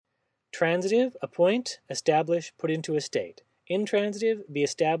Transitive, appoint, establish, put into a state. Intransitive, be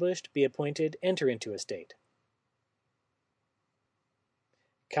established, be appointed, enter into a state.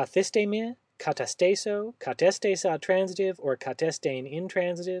 Kathisteme, katasteso, katestesa transitive or katestein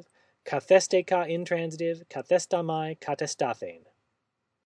intransitive, kathesteka intransitive, kathestamai, katestathen.